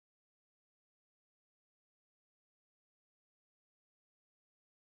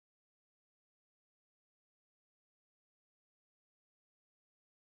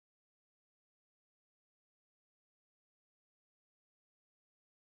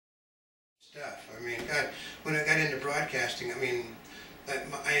stuff. I mean, God, when I got into broadcasting, I mean,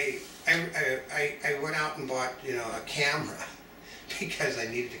 I went out and bought, you know, a camera because I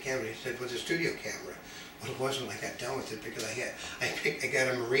needed a camera. He said, "What's a studio camera?" Well, it wasn't when I got done with it because I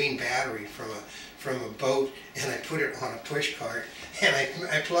got a marine battery from a boat and I put it on a push cart and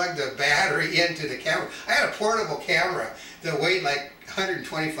I plugged the battery into the camera. I had a portable camera that weighed like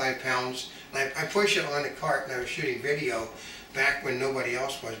 125 pounds. And I pushed it on the cart and I was shooting video back when nobody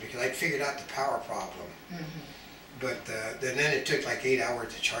else was because I'd figured out the power problem. Mm-hmm. But then it took like 8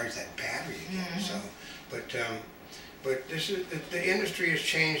 hours to charge that battery again. Mm-hmm. But this is the industry has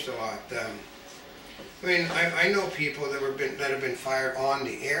changed a lot. I mean, I know people that have been fired on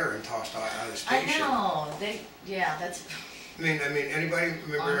the air and tossed out of the station. I know. That's. I mean, anybody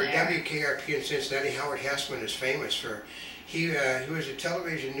remember WKRP in Cincinnati? Howard Hessman is famous for. He was a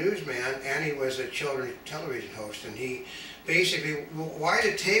television newsman and he was a children's television host. And he basically, why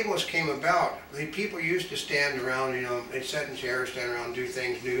the tables came about, the people used to stand around, you know, they'd sit in chairs, stand around, do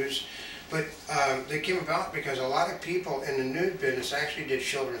things, news. But they came about because a lot of people in the news business actually did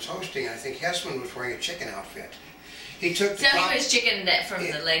children's hosting. I think Hessman was wearing a chicken outfit. He took so he was chicken from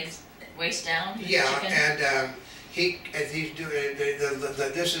the legs, waist down? Yeah, and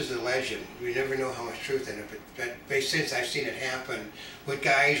this is the legend. We never know how much truth in it, but since I've seen it happen with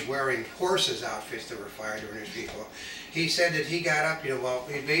guys wearing horses outfits that were fired during his people. He said that he got up, you know, well,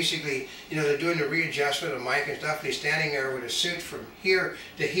 he basically, you know, they're doing the readjustment of mic and stuff, and he's standing there with a suit from here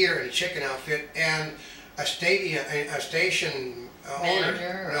to here in a chicken outfit, and a station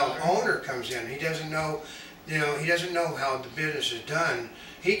owner comes in. He doesn't know, you know, he doesn't know how the business is done.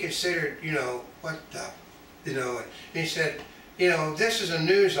 He considered, you know, what the, you know, and he said, you know, this is a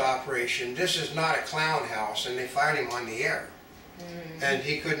news operation. This is not a clown house, and they fired him on the air. And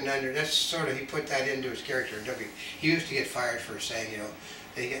he couldn't that's sort of, he put that into his character in W. He used to get fired for saying, you know,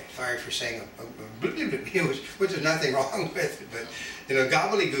 they get fired for saying, which is nothing wrong with it, but, you know,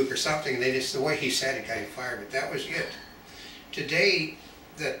 gobbledygook or something, and they just, the way he said it got him fired, but that was it. Today,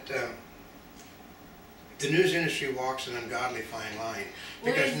 that the news industry walks an ungodly fine line,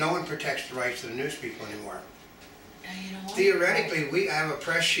 because no one protects the rights of the news people anymore. You know, theoretically, we have a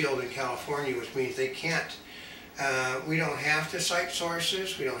press shield in California, which means they can't. We don't have to cite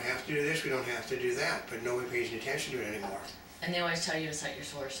sources, we don't have to do this, we don't have to do that, but nobody pays any attention to it anymore. And they always tell you to cite your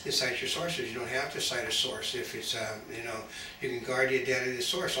source. To cite your sources. You don't have to cite a source if it's, you know, you can guard the identity of the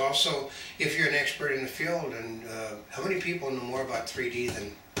source. Also, if you're an expert in the field, and how many people know more about 3D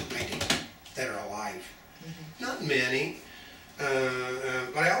than I do that are alive? Mm-hmm. Not many.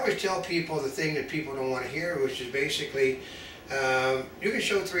 But I always tell people the thing that people don't want to hear, which is basically, you can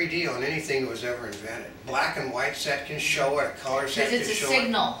show 3D on anything that was ever invented. Black and white set can show it, a color set can show it. Because it's a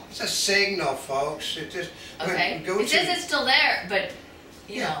signal. It's a signal, folks. It just, okay. It says it's still there, but,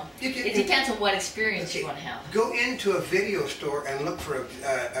 you know, it depends on what experience you want to have. Go into a video store and look for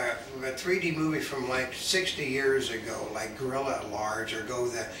a 3D movie from like 60 years ago, like Gorilla at Large,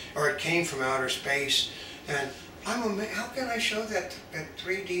 or It Came from Outer Space, and I'm amazed. How can I show that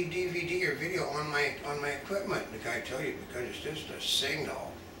 3D DVD or video on my equipment? The guy tell you, because it's just a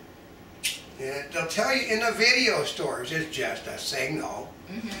signal. Yeah, they'll tell you in the video stores it's just a signal.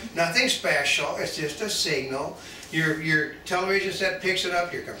 Mm-hmm. Nothing special. It's just a signal. Your television set picks it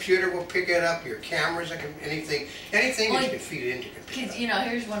up. Your computer will pick it up. Your cameras, anything that you can feed it into can pick it up. You know,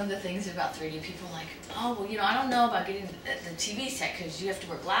 here's one of the things about 3D. People are like, oh, well, you know, I don't know about getting the TV set because you have to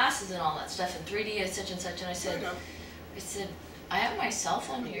wear glasses and all that stuff. And 3D is such and such. And I said, I have my cell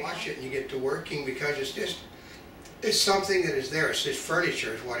phone here. Watch it and you get to working because it's just, it's something that is there. It's just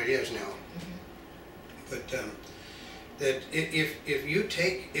furniture is what it is now. Mm-hmm. But that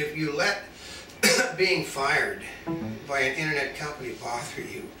if you let being fired by an internet company bother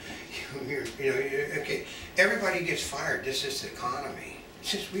you, okay, everybody gets fired. This is the economy.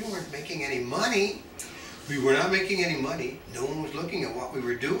 Since we weren't making any money, we were not making any money. No one was looking at what we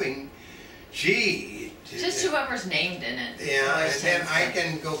were doing. Gee. Just whoever's named in it. Yeah, and then I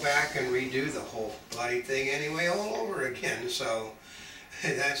can go back and redo the whole bloody thing anyway all over again. So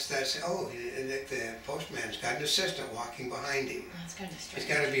that's the postman's got an assistant walking behind him. That's kind of strange.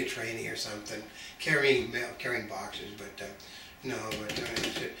 He's got to be a trainee or something, carrying boxes. But no, but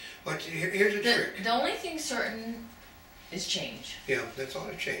here's a trick. The only thing certain is change. Yeah, that's all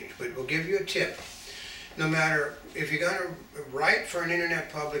a change. But we'll give you a tip. No matter if you're going to write for an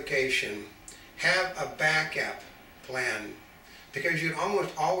internet publication, have a backup plan. Because you'd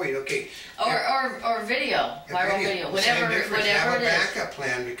almost always, or video, viral video, whatever it is. Have a backup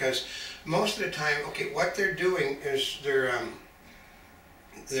plan, because most of the time, okay, what they're doing is their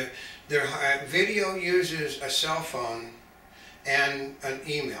video uses a cell phone and an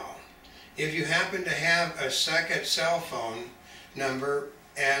email. If you happen to have a second cell phone number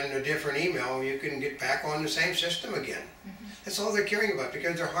and a different email, you can get back on the same system again. That's all they're caring about,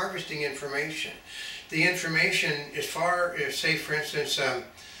 because they're harvesting information. The information, as far as, say for instance,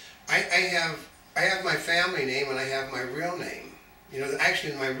 I have my family name and I have my real name. You know,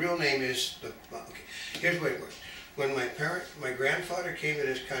 actually my real name is, okay, here's what it works. When my grandfather came to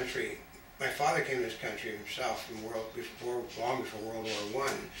this country, my father came to this country himself from long before World War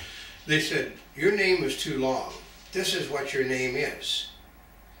I, they said, your name is too long. This is what your name is.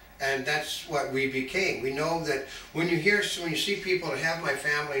 And that's what we became. We know that when you see people that have my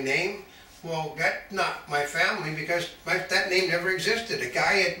family name, well, that's not my family, because that name never existed. A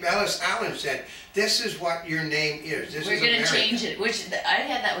guy at Ellis Island said, this is what your name is. This We're is going to America. change it, which I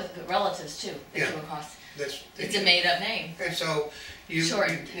had that with relatives too, that came across. It's a made up name. And so, you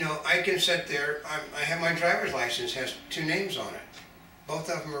know, I can sit there, I have my driver's license, has 2 names on it. Both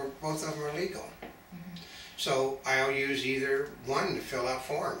of them are legal. So I'll use either one to fill out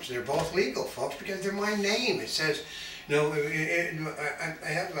forms. They're both legal, folks, because they're my name. It says, you know, I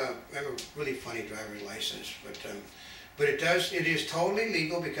have a really funny driver's license, but it is totally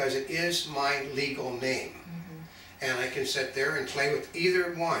legal because it is my legal name. And I can sit there and play with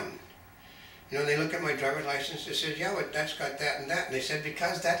either one. You know, they look at my driver's license, they said, yeah, but that's got that and that. And they said,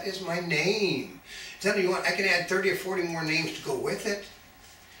 because that is my name. Tell me, you want, I can add 30 or 40 more names to go with it.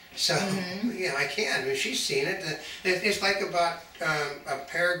 So, yeah, I can. I mean, she's seen it. It's like about a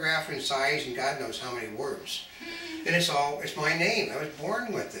paragraph in size and God knows how many words. And it's my name. I was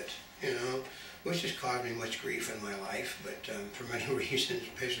born with it, you know, which has caused me much grief in my life, but for many reasons,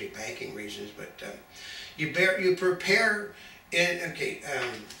 especially banking reasons. But you prepare,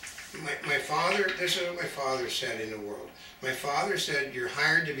 my father, this is what my father said in the world. My father said, you're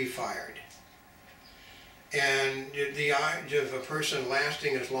hired to be fired. And the odds of a person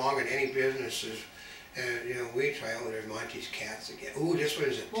lasting as long in any business is, you know, we try, oh, there's Monty's cats again. Ooh, this one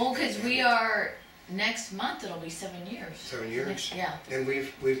is a... Well, because we are, next month it'll be 7 years. 7 years? Yeah. And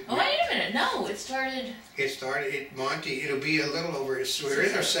we've Oh, wait a minute, no, it started... Monty, it'll be a little over, we're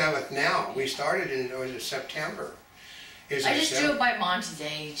in our 7th now. We started in, was it September? I just drew it by Monty's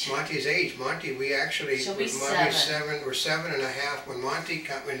age. Monty's age. Monty, we actually... She'll be Monty's 7. We're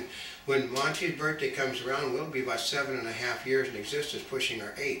 7.5. When Monty's birthday comes around, we'll be about 7.5 years in existence, pushing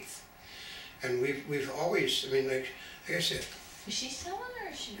our 8th. And we've always, I mean, like I said... Is she 7 or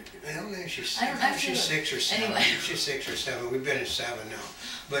is she... I don't know if she's 7. She's 6 or 7. Anyway. She's 6 or 7. We've been at 7 now.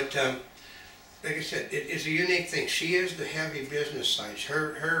 But like I said, it's a unique thing. She is the heavy business side.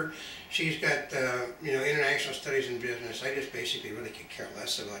 She's got you know, international studies in business. I just basically really could care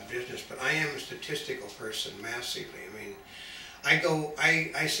less about business. But I am a statistical person massively. I mean,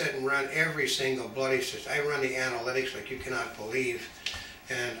 I sit and run every single bloody system. I run the analytics like you cannot believe.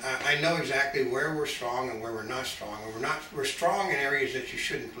 And I know exactly where we're strong and where we're not strong. And we're strong in areas that you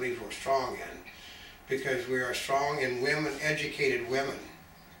shouldn't believe we're strong in, because we are strong in women, educated women.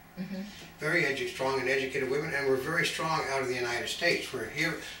 Very strong and educated women, and we're very strong out of the United States.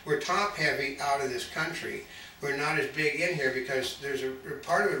 We're top heavy out of this country. We're not as big in here because there's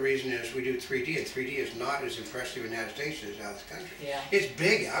part of the reason is we do 3D, and 3D is not as impressive in the United States as it is out of the country. Yeah. It's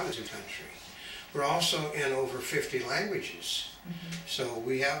big out of the country. We're also in over 50 languages. So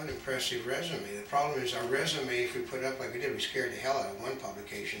we have an impressive resume. The problem is our resume, if we put it up like we did, we scared the hell out of one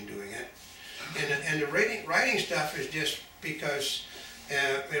publication doing it. And the writing stuff is just because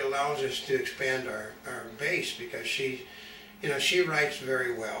it allows us to expand our base, because she writes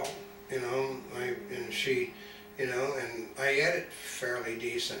very well, and I edit fairly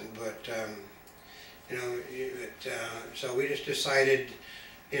decent, but so we just decided,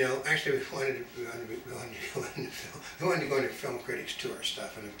 actually we wanted to go into film critics tour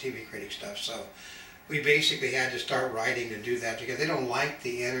stuff and TV critic stuff, so we basically had to start writing to do that, because they don't like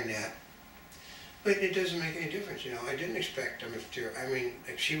the internet. But it doesn't make any difference, I didn't expect them to,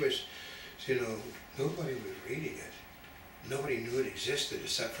 like she was, nobody was reading it. Nobody knew it existed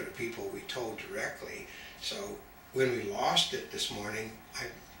except for the people we told directly. So when we lost it this morning,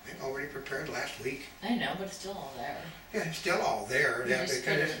 I'd already prepared last week. I know, but it's still all there. Yeah, it's still all there. Because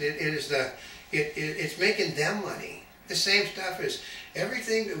it's making them money. The same stuff as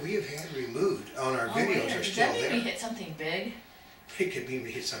everything that we have had removed on our videos are still there. Does that mean we hit something big? It could mean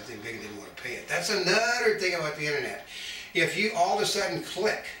we hit something big and didn't want to pay it. That's another thing about the internet. If you all of a sudden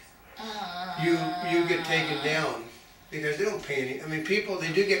click, you get taken down, because they don't pay any. People,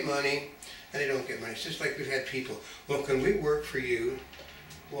 they do get money and they don't get money. It's just like we've had people, well, can we work for you?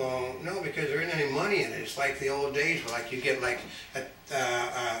 Well, no, because there isn't any money in it. It's like the old days where, like, you get like at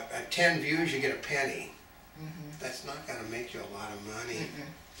 10 views you get a penny. That's not going to make you a lot of money.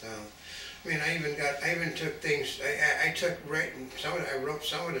 So, I mean, I even took things. I wrote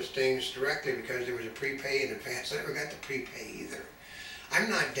some of the things directly because there was a prepay in advance. I never got the prepay either. I'm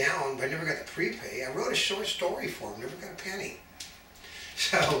not down, but I never got the prepay. I wrote a short story for him, never got a penny.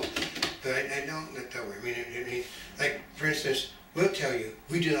 So, but I don't let that way. I mean, like for instance, we'll tell you,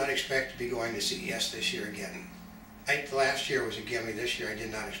 we do not expect to be going to CES this year again. Last year was a gimme. This year I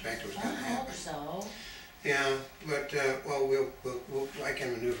did not expect it was going to happen. I hope so. Yeah, but well, I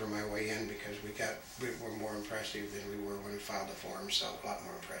can maneuver my way in because we're more impressive than we were when we filed the form, so a lot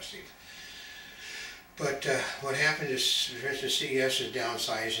more impressive. But what happened is, for instance, CES is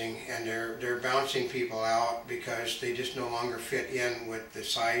downsizing, and they're bouncing people out because they just no longer fit in with the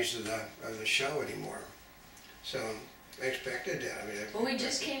size of the show anymore. So I expected that. I mean, well, we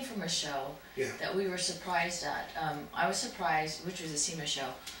just came from a show that we were surprised at. I was surprised, which was a SEMA show.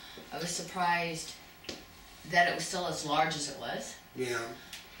 I was surprised that it was still as large as it was. Yeah.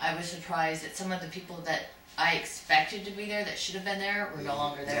 I was surprised that some of the people that I expected to be there that should have been there were no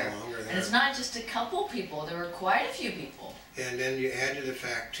longer there. And it's not just a couple people, there were quite a few people. And then you add to the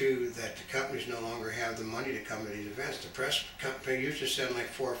fact too that the companies no longer have the money to come to these events. The press company used to send like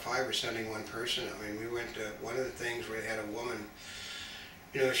 4 or 5 or sending one person. I mean, we went to one of the things where they had a woman,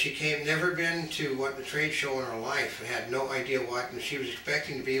 you know, she never been to the trade show in her life and had no idea what, and she was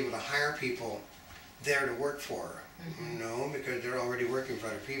expecting to be able to hire people there to work for her. No, because they're already working for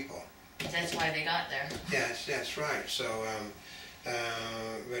other people. That's why they got there. Yes, that's right. So,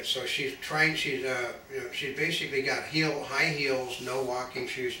 but so she's trying. She's she's basically got high heels, no walking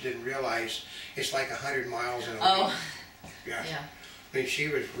shoes. Didn't realize it's like 100 miles in a week. Yeah. I mean, she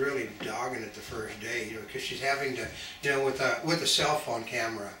was really dogging it the first day, you know, because she's having to, you know, with a cell phone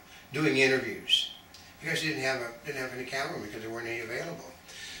camera, doing interviews because she didn't have any camera because there weren't any available.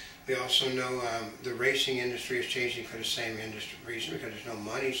 We also know the racing industry is changing for the same reason because there's no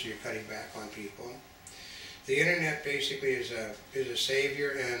money, so you're cutting back on people. The internet basically is a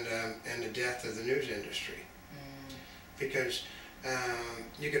savior and the death of the news industry, because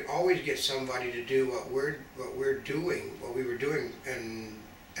you could always get somebody to do what we were doing,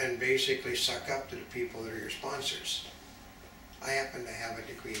 and basically suck up to the people that are your sponsors. I happen to have a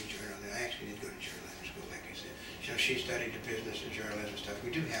degree in journalism. I actually did go to journalism school, like I said. You know, she studied the business of journalism stuff.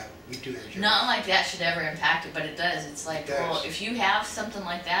 We do have journalism. Not like that should ever impact it, but it does. It's like, well, if you have something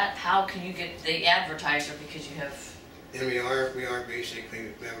like that, how can you get the advertiser because you have? And we are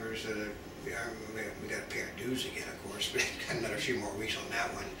basically members of we got to pay our dues again, of course. We got another few more weeks on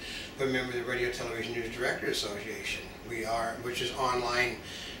that one. But remember the Radio Television News Directors Association. We are, which is online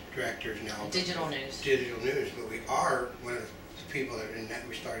directors now. Digital news. Digital news, but we are one of the people that are in that.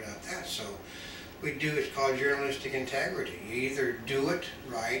 We started out that, so we do. It's called journalistic integrity. You either do it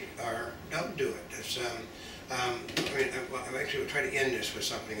right or don't do it. It's I mean, I'm actually trying to end this with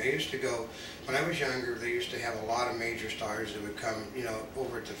something. I used to go, when I was younger, they used to have a lot of major stars that would come, you know,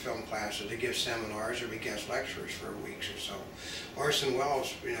 over to film classes to give seminars or be guest lecturers for weeks or so. Orson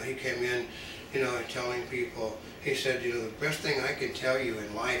Welles, you know, he came in, you know, telling people, he said, you know, the best thing I can tell you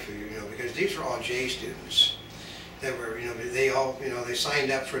in life, you know, because these were all J students that were, you know, they all, you know, they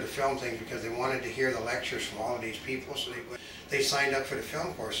signed up for the film things because they wanted to hear the lectures from all of these people, so they signed up for the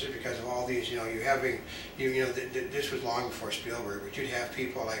film courses because of all these, you know, this was long before Spielberg, but you'd have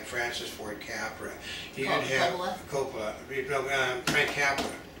people like Francis Ford Capra, you'd have Coppola,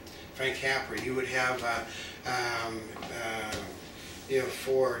 Frank Capra, you would have, you know,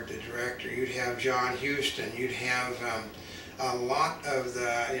 Ford, the director, you'd have John Huston, you'd have a lot of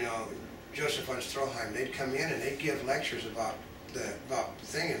the, you know, Joseph von Stroheim. They'd come in and they'd give lectures about the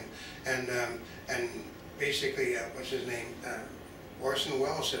thing, and basically, what's his name? Orson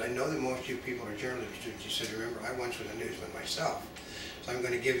Welles said, I know that most of you people are journalism students. He said, remember, I once was a newsman myself, so I'm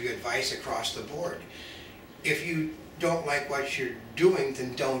going to give you advice across the board. If you don't like what you're doing,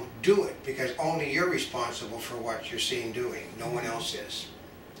 then don't do it, because only you're responsible for what you're seeing doing. No one else is.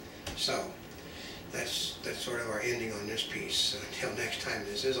 So that's sort of our ending on this piece. Until next time,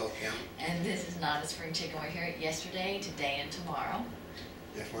 this is Ocam. And this is Not a Spring Chicken. We're here yesterday, today, and tomorrow.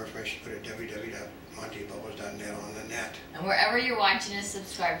 If more information, put it at www.montybubbles.net on the net. And wherever you're watching us,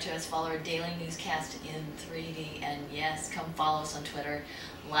 subscribe to us, follow our daily newscast in 3D, and yes, come follow us on Twitter.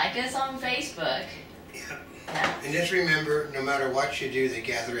 Like us on Facebook. Yeah. And just remember, no matter what you do, they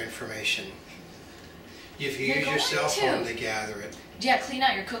gather information. If you use your cell phone, they gather it. Yeah, clean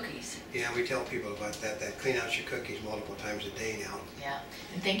out your cookies. Yeah, we tell people about that clean out your cookies multiple times a day now. Yeah,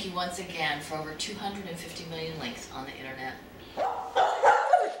 and thank you once again for over 250 million links on the internet.